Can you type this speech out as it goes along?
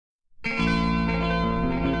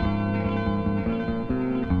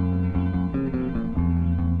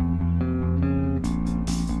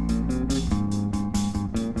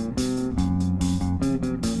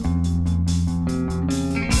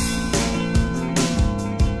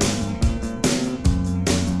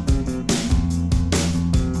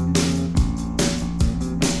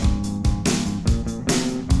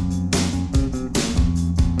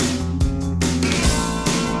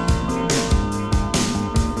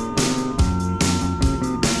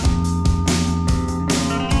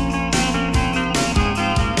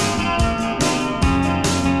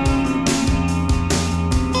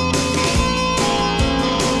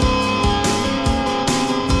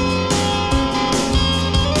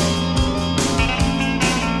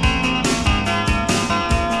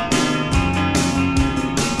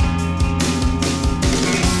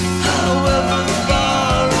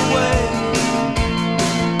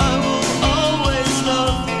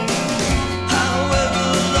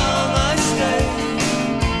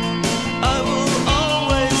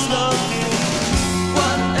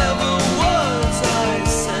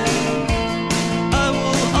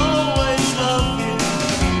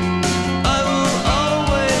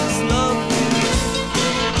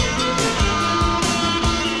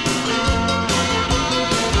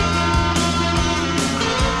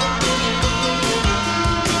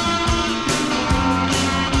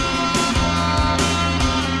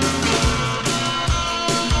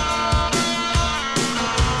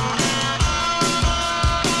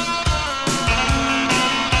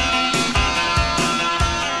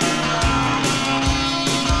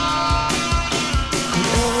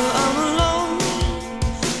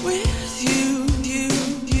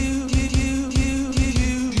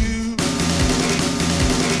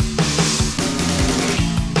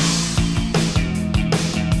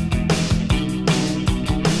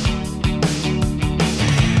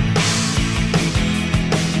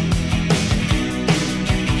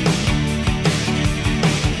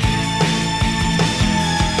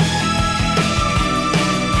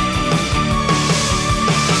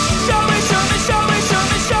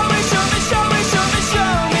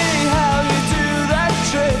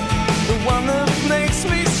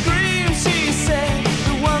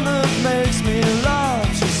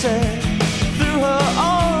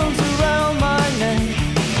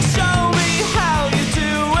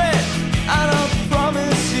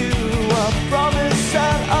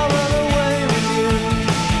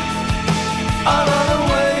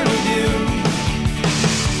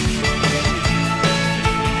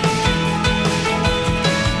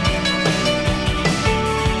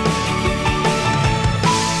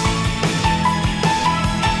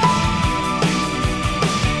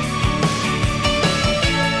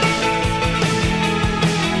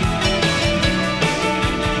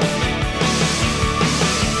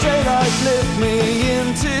light lift me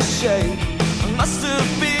into shape. I must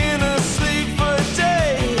have been asleep for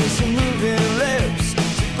days. Moving lips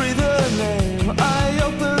to breathe her name. I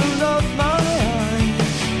opened up my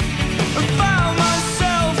eyes and found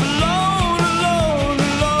myself alone, alone,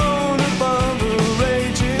 alone above a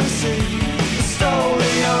raging sea. You stole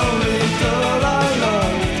the only girl I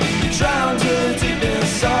loved. You drowned her deep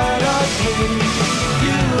inside of me.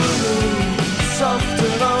 You, soft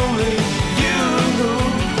and lonely. You,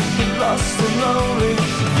 lost and lonely.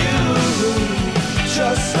 You,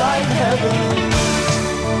 just like heaven.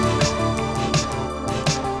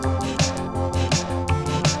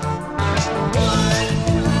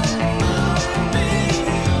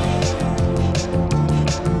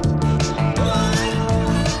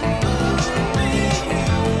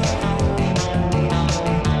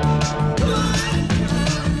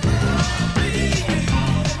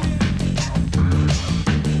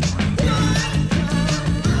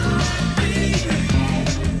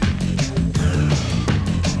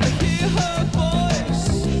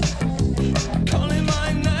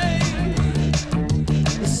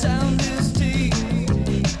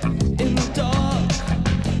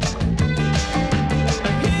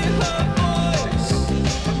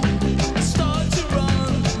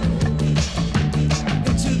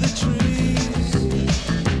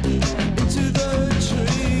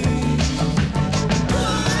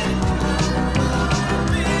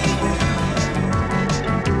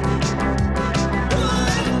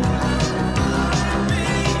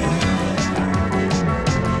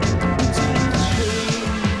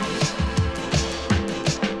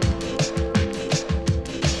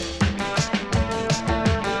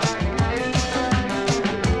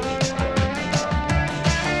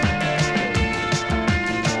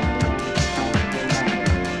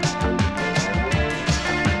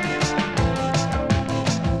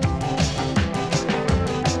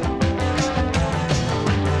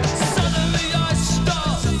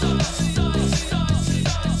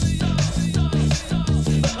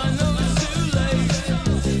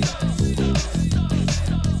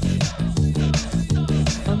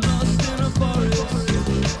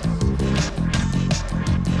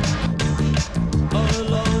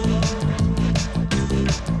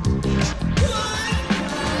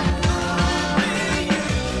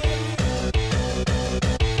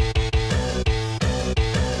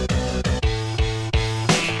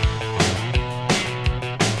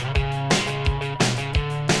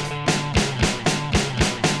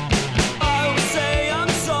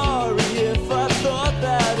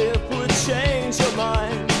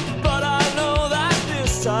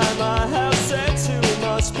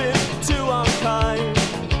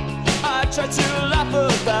 Try to laugh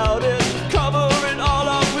about it, cover it all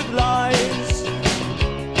up with lies.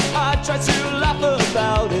 I try to laugh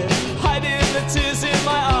about it, hiding the tears in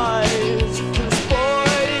my eyes. 'Cause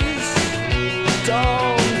boys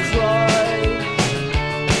don't cry.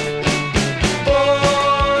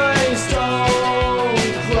 Boys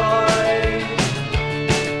don't cry.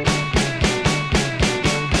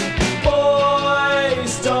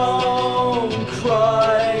 Boys don't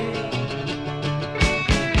cry.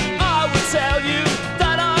 Tell you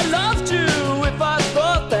that I loved you if I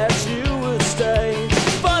thought that you would stay.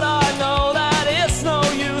 But I know that it's no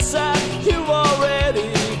use, that you've already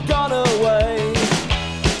gone away.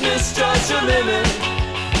 Misjudged your limit,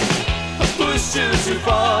 I pushed you too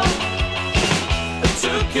far. I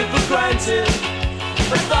took it for granted,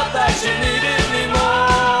 I thought that you needed me more.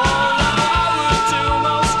 Now I would do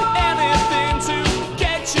most anything to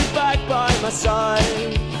get you back by my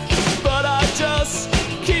side. But I just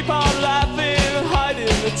keep on laughing,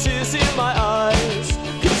 hiding the tears in my eyes.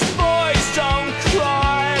 'Cause boys don't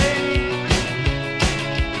cry.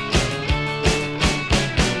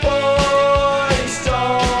 Boys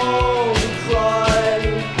don't cry.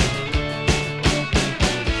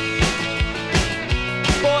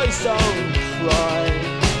 Boys don't cry.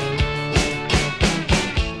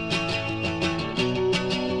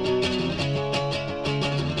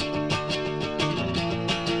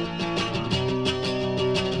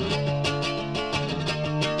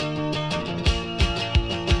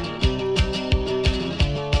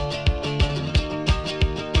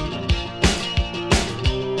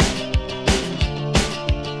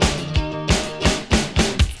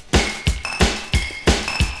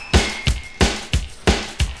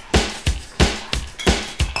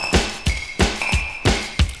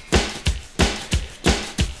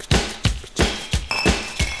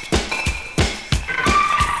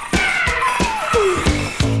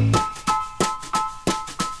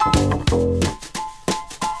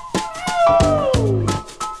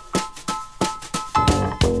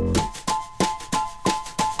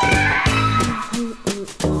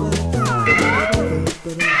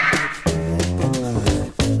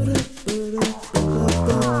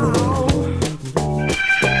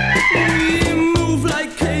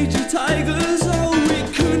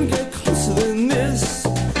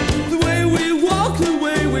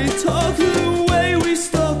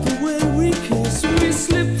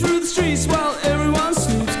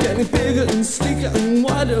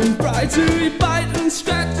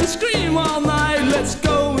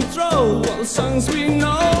 all songs we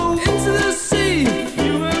know. Into the sea,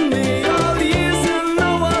 you and me, all the years that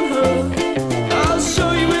no one heard. I'll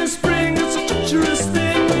show you in spring, it's a treacherous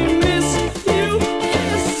thing. We miss you,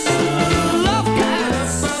 yes. Love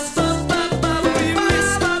cats, we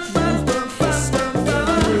miss love cats.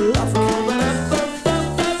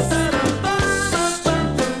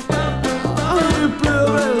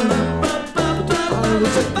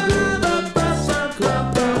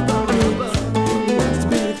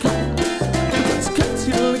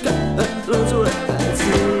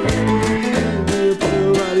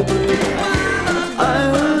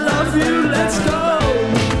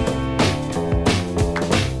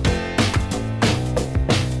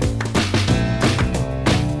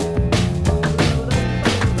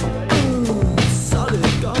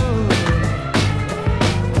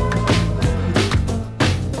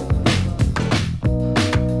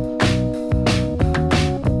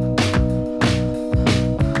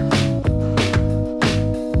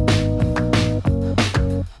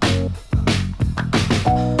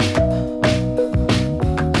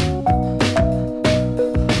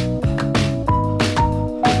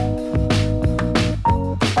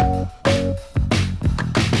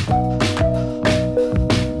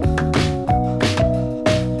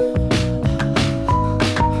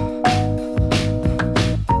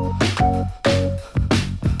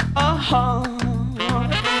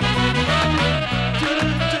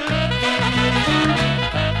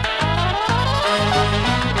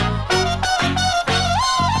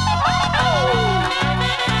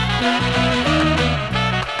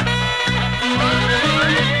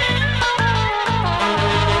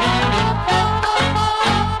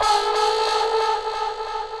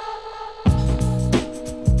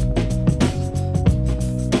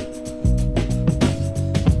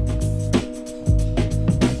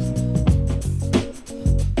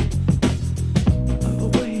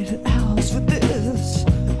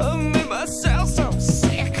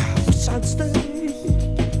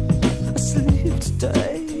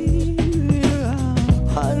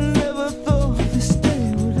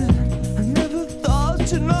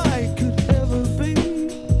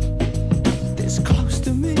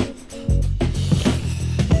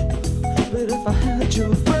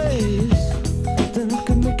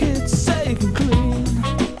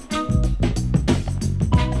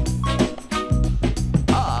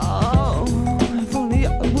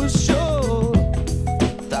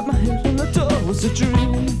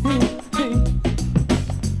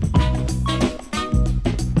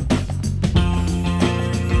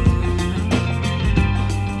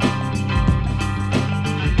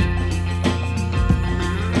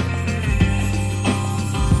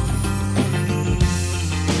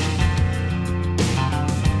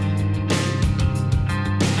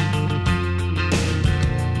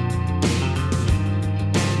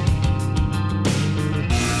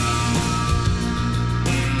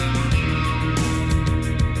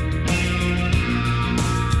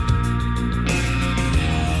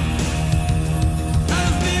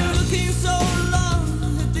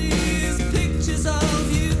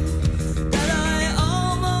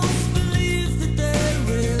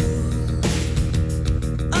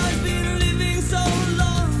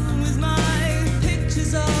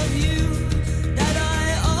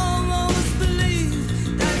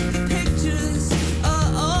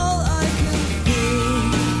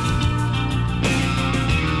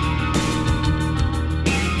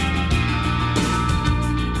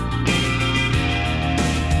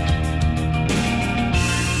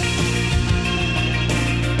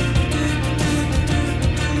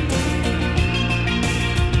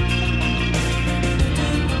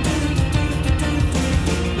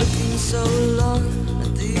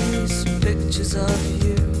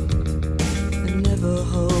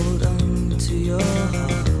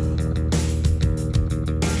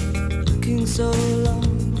 So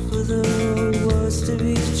long for the words to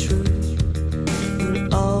be true,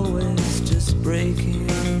 but always just breaking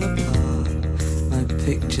apart my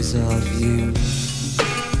pictures of you.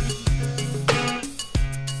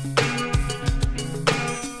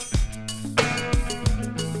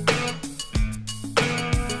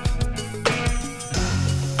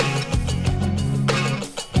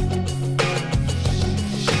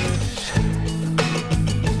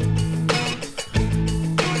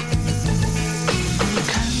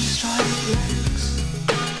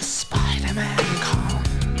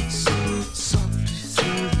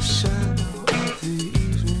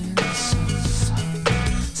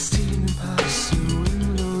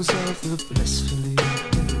 The blissful